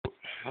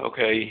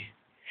Okay.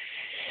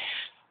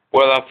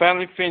 Well, I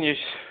finally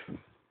finished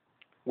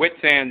wet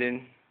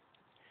sanding,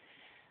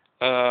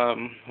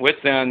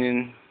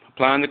 applying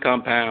the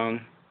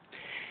compound,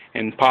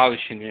 and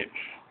polishing it.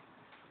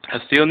 I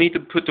still need to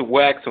put the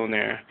wax on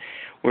there.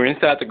 We're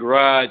inside the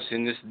garage,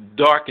 and it's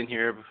dark in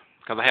here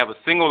because I have a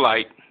single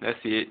light.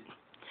 That's it.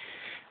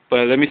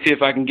 But let me see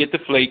if I can get the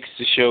flakes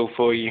to show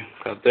for you,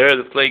 because there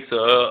the flakes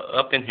are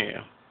up in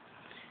here.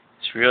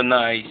 It's real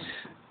nice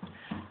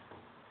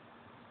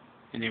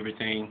and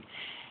everything.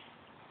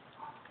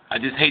 I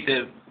just hate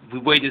that we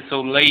waited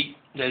so late,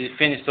 that it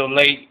finished so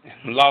late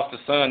and lost the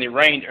sun. It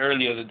rained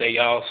earlier today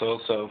also,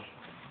 so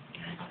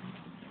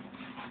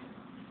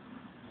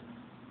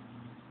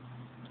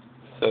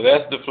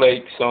that's the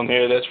flakes on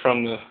here. That's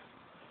from the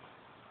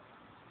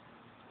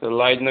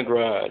light in the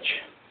garage.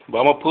 But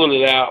I'm gonna pull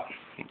it out.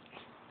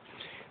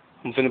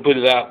 I'm finna put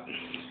it out.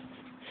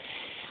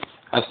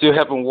 I still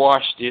haven't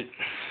washed it.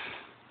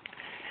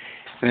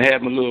 And I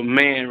have my little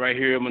man right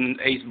here, my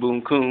Ace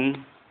Boom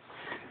Coon.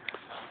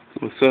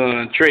 My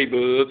son Trey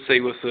Bub,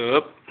 say what's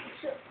up.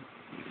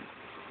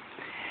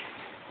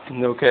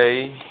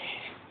 Okay.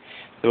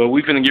 So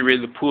we finna get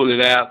ready to pull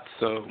it out,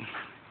 so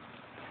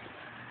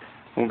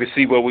we can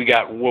see what we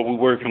got, what we're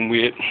working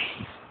with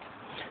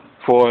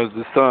for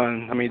the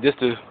sun. I mean, this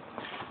the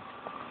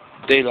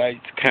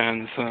daylight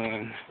kind of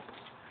sun.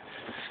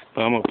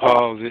 But I'm gonna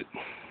pause it.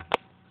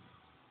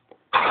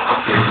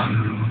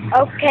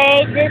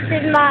 Okay, this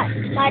is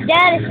my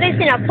dad is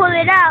fixing to pull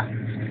it out.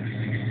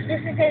 This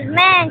is his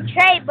man,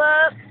 Trey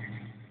Bub.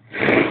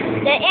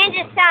 The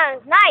engine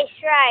sounds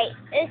nice, right?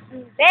 It's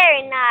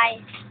very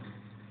nice.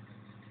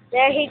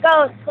 There he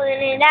goes,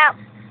 pulling it out.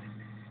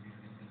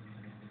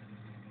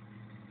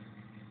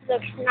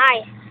 Looks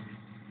nice.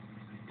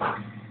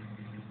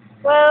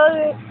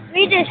 Well,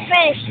 we just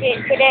finished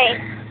it today.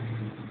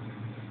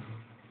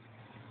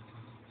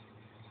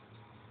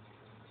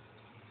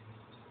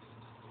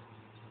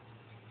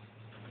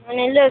 And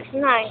it looks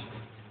nice.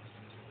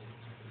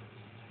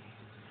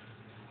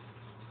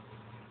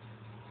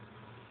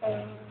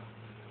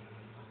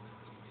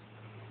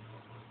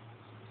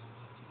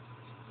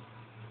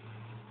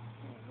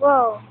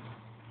 Whoa.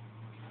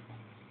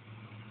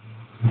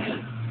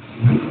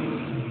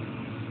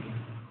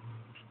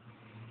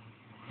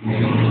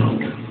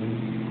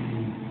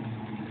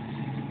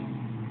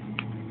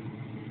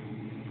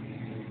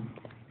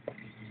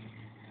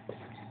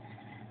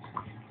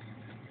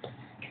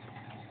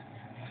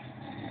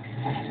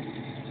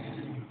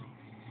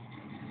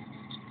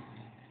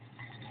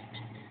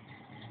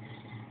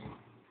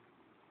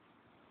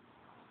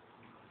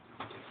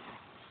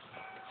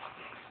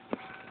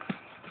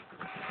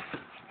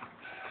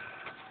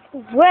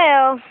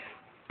 Well,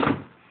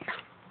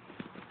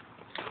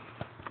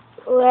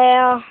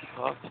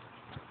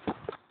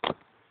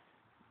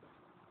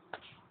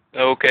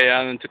 Okay,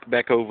 I done took it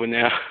back over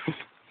now.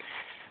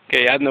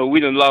 Okay, I know we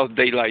done lost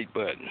daylight,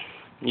 but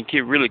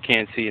you really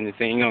can't see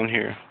anything on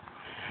here.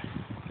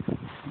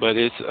 But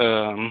it's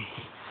I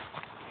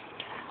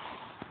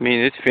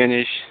mean, it's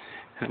finished.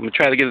 I'm gonna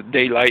try to get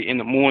daylight in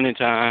the morning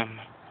time.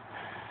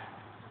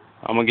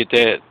 I'm gonna get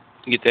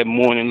that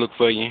morning look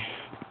for you.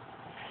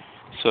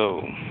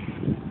 So,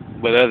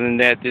 but other than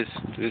that, this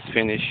is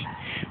finished.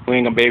 We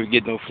ain't gonna be able to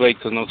get no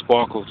flakes or no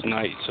sparkles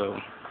tonight.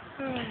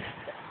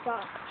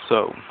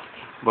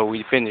 But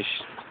we finished.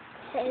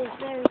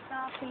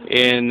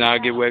 And I'll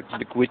get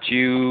back with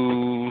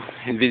you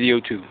in video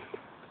 2.